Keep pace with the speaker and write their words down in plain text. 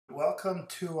Welcome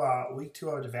to week 2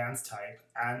 of advanced type,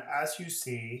 and as you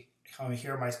see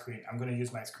here on my screen, I'm going to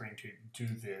use my screen to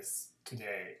do this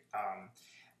today,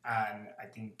 and I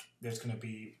think there's going to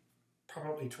be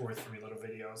probably 2 or 3 little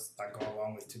videos that go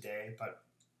along with today, but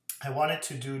I wanted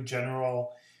to do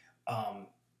general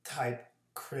type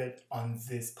crit on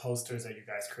these posters that you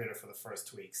guys created for the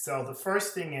first week. So the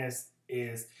first thing is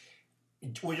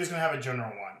we're just going to have a general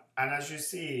one. And as you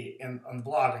see on the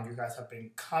blog, and you guys have been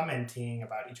commenting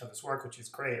about each other's work, which is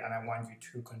great, and I want you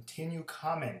to continue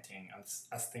commenting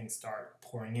as things start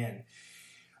pouring in.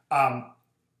 I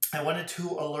wanted to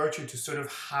alert you to sort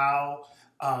of how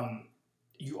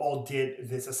you all did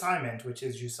this assignment, which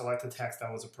is you select a text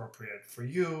that was appropriate for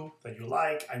you, that you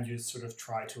like, and you sort of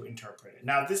try to interpret it.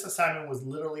 Now, this assignment was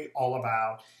literally all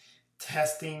about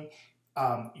testing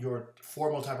your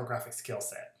formal typographic skill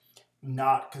set.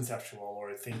 Not conceptual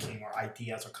or thinking or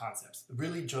ideas or concepts,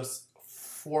 really just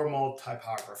formal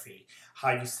typography,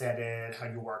 how you set it, how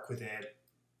you work with it,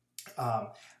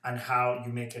 and how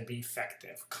you make it be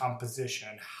effective, composition,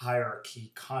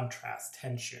 hierarchy, contrast,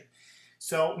 tension.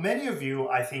 So many of you,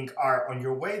 I think, are on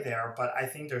your way there, but I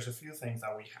think there's a few things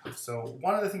that we have. So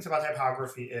one of the things about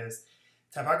typography is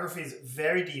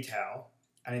very detailed,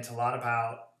 and it's a lot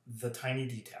about the tiny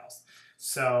details.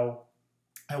 So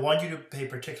I want you to pay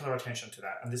particular attention to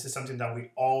that. And this is something that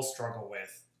we all struggle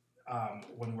with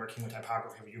when working with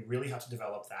typography. You really have to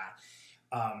develop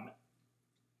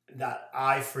that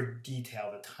eye for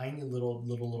detail, the tiny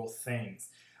little things.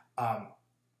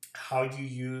 How you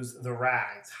use the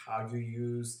rags, how you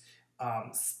use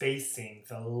spacing,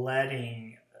 the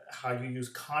leading, how you use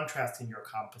contrast in your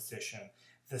composition,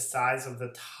 the size of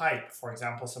the type. For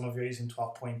example, some of you are using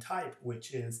 12-point type,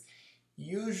 which is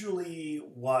usually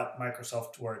what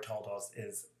Microsoft Word told us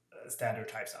is standard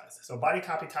type size. So body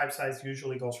copy type size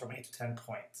usually goes from 8 to 10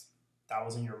 points. That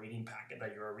was in your reading packet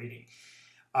that you were reading.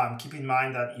 Keep in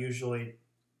mind that usually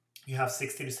you have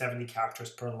 60 to 70 characters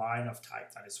per line of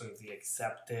type. That is sort of the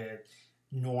accepted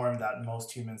norm that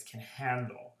most humans can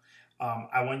handle.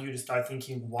 I want you to start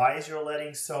thinking, why is your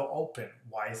leading so open?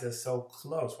 Why is it so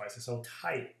close? Why is it so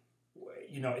tight?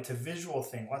 You know, it's a visual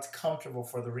thing. What's comfortable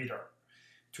for the reader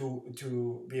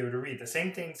to be able to read? The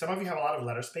same thing, some of you have a lot of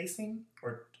letter spacing,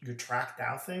 or you tracked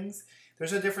out things.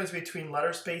 There's a difference between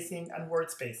letter spacing and word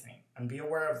spacing, and be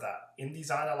aware of that.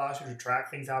 InDesign allows you to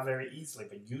track things out very easily,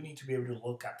 but you need to be able to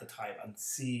look at the type and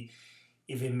see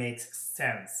if it makes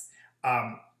sense.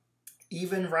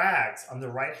 Even rags on the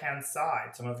right-hand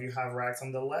side. Some of you have rags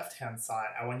on the left-hand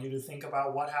side. I want you to think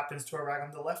about what happens to a rag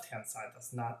on the left-hand side.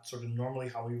 That's not sort of normally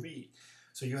how we read.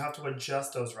 So you have to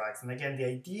adjust those rags. And again, the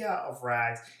idea of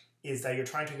rags is that you're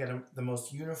trying to get the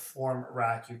most uniform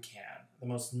rag you can, the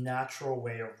most natural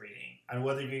way of reading. And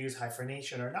whether you use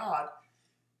hyphenation or not,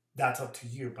 that's up to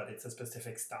you, but it's a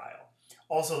specific style.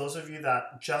 Also, those of you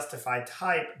that justify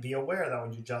type, be aware that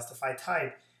when you justify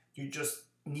type, you just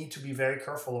need to be very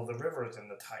careful of the rivers in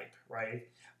the type, right?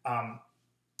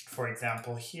 For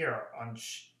example, here on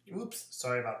oops,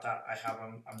 sorry about that.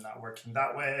 I'm not working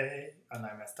that way, and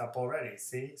I messed up already.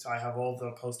 See? So I have all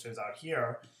the posters out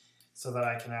here so that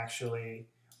I can actually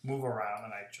move around,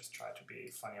 and I just try to be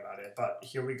funny about it. But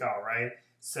here we go, right?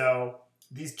 So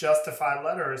these justified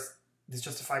letters, these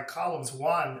justified columns,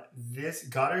 one, this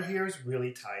gutter here is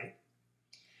really tight.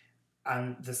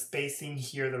 And the spacing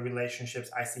here, the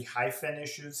relationships, I see hyphen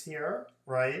issues here,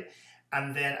 right?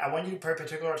 And then I want you to pay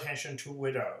particular attention to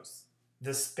widows.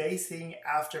 The spacing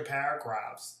after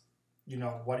paragraphs, you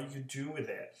know, what do you do with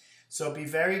it? So be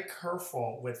very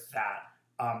careful with that.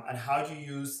 And how do you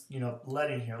use, you know,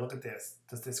 leading here? Look at this.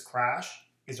 Does this crash?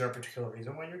 Is there a particular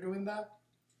reason why you're doing that?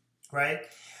 Right?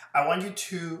 I want you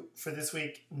to, for this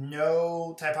week,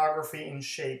 no typography in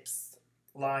shapes,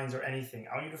 lines, or anything.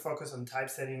 I want you to focus on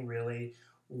typesetting really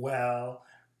well,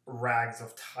 rags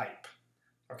of type.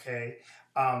 Okay?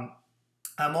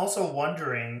 I'm also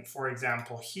wondering, for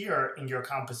example, here in your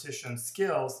composition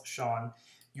skills, Sean,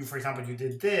 for example, you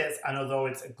did this, and although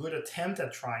it's a good attempt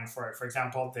at trying for it, for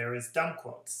example, there is dumb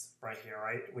quotes right here,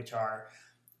 right, which are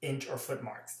inch or foot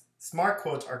marks. Smart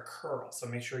quotes are curls, so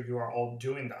make sure you are all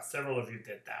doing that. Several of you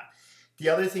did that. The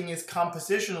other thing is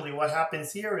compositionally, what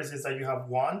happens here is that you have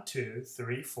 1, 2,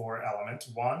 3, 4 elements.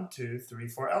 1, 2, 3,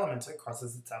 4 elements. It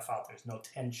crosses itself out. There's no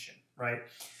tension, right?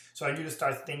 So I want you to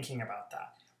start thinking about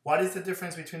that. What is the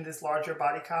difference between this larger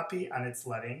body copy and its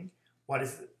leading? What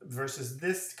is versus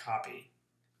this copy?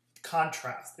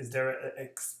 Contrast. Is there an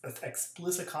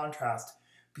explicit contrast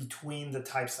between the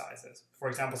type sizes? For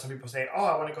example, some people say, oh,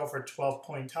 I want to go for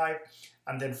 12-point type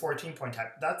and then 14-point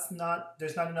type. There's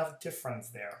not enough difference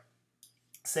there.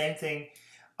 Same thing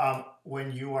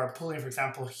when you are pulling, for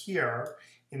example, here,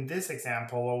 in this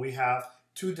example, where we have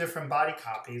two different body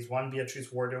copies, one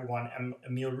Beatrice Warder, one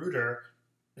Emil Reuter,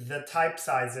 the type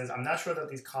sizes, I'm not sure that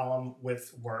these column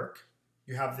widths work.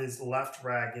 You have these left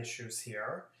rag issues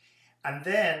here. And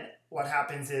then what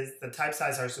happens is the type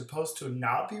sizes are supposed to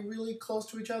not be really close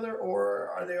to each other, or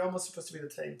are they almost supposed to be the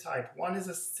same type? One is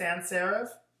a sans serif,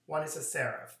 one is a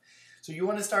serif. So you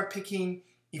want to start picking,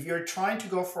 if you're trying to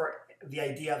go for the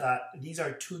idea that these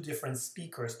are two different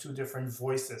speakers, two different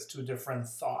voices, two different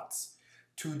thoughts,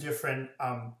 two different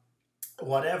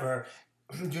whatever,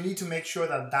 you need to make sure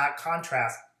that that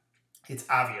contrast is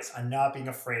obvious and not being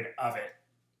afraid of it.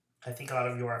 I think a lot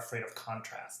of you are afraid of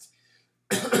contrast.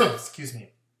 Excuse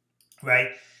me. Right?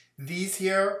 These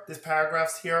here, these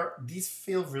paragraphs here, these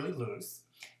feel really loose.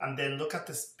 And then look at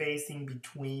the spacing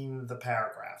between the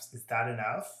paragraphs. Is that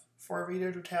enough for a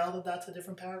reader to tell that that's a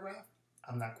different paragraph?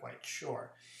 I'm not quite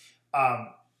sure.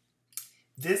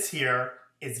 This here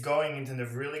is going into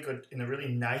a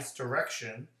really nice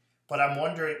direction, but I'm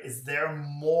wondering, is there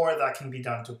more that can be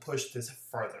done to push this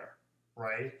further,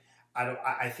 right?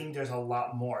 I think there's a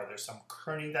lot more. There's some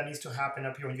kerning that needs to happen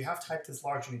up here. When you have type this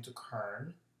large, you need to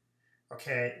kern.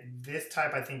 Okay, this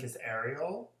type I think is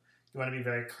Arial. You want to be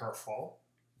very careful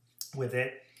with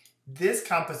it. This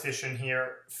composition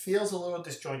here feels a little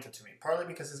disjointed to me, partly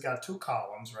because it's got two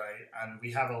columns, right? And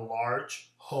we have a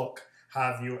large hook.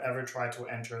 Have you ever tried to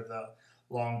enter the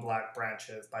Long Black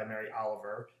Branches by Mary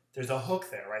Oliver? There's a hook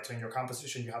there, right? So in your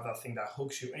composition, you have that thing that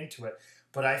hooks you into it.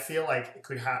 But I feel like it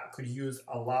could use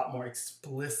a lot more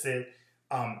explicit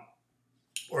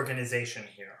organization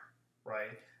here,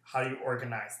 right? How do you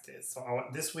organize this? So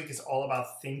this week is all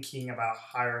about thinking about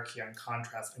hierarchy and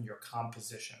contrast in your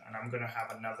composition. And I'm going to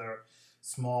have another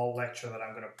small lecture that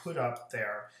I'm going to put up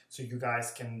there so you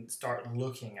guys can start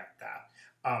looking at that.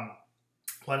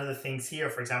 One of the things here,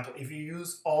 for example, if you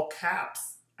use all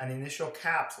caps and initial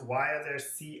caps, why are there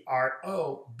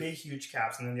CRO, big, huge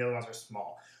caps, and then the other ones are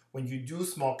small? When you do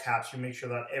small caps, you make sure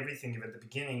that everything at the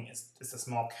beginning is a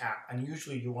small cap. And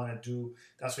usually you want to do,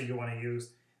 that's what you want to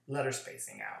use letter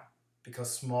spacing out, because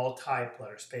small type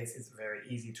letter space is very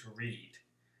easy to read,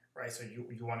 right? So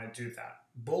you want to do that.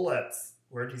 Bullets,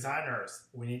 we're designers.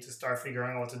 We need to start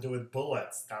figuring out what to do with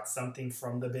bullets. That's something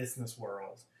from the business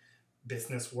world.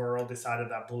 Business world decided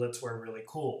that bullets were really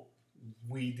cool.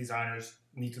 We designers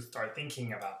need to start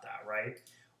thinking about that, right?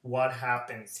 What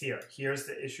happens here? Here's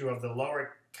the issue of the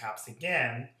lower caps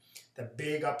again, the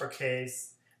big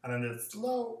uppercase, and then the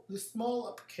small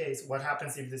uppercase. What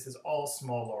happens if this is all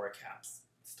small lower caps?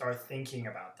 Start thinking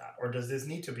about that. Or does this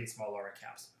need to be small lower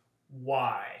caps?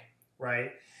 Why,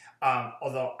 right?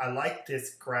 Although I like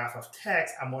this graph of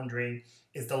text, I'm wondering,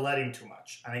 is the leading too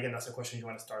much? And again, that's a question you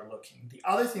want to start looking. The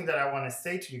other thing that I want to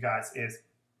say to you guys is,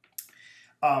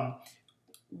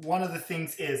 one of the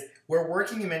things is we're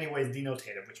working in many ways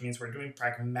denotative, which means we're doing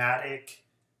pragmatic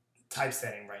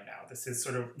typesetting right now. This is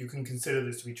sort of, you can consider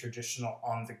this to be traditional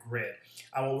on the grid.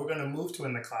 And what we're going to move to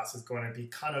in the class is going to be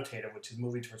connotative, which is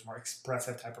moving towards more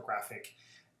expressive typographic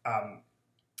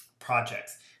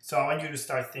projects. So I want you to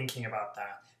start thinking about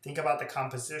that. Think about the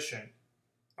composition.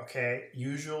 Okay,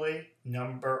 usually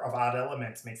number of odd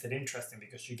elements makes it interesting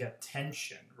because you get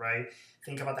tension, right?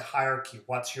 Think about the hierarchy.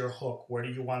 What's your hook? Where do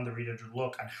you want the reader to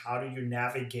look? And how do you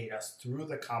navigate us through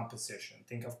the composition?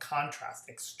 Think of contrast,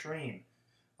 extreme,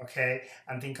 okay?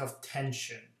 And think of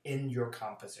tension in your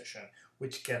composition,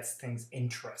 which gets things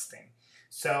interesting.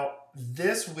 So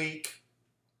this week,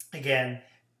 again,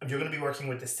 you're going to be working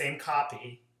with the same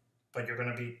copy, but you're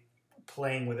going to be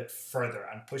playing with it further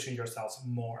and pushing yourselves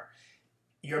more.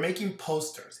 You're making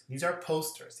posters. These are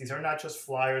posters. These are not just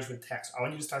flyers with text. I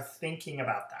want you to start thinking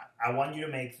about that. I want you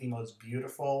to make the most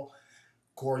beautiful,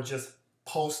 gorgeous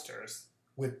posters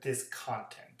with this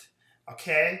content.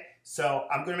 Okay? So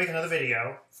I'm going to make another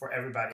video for everybody.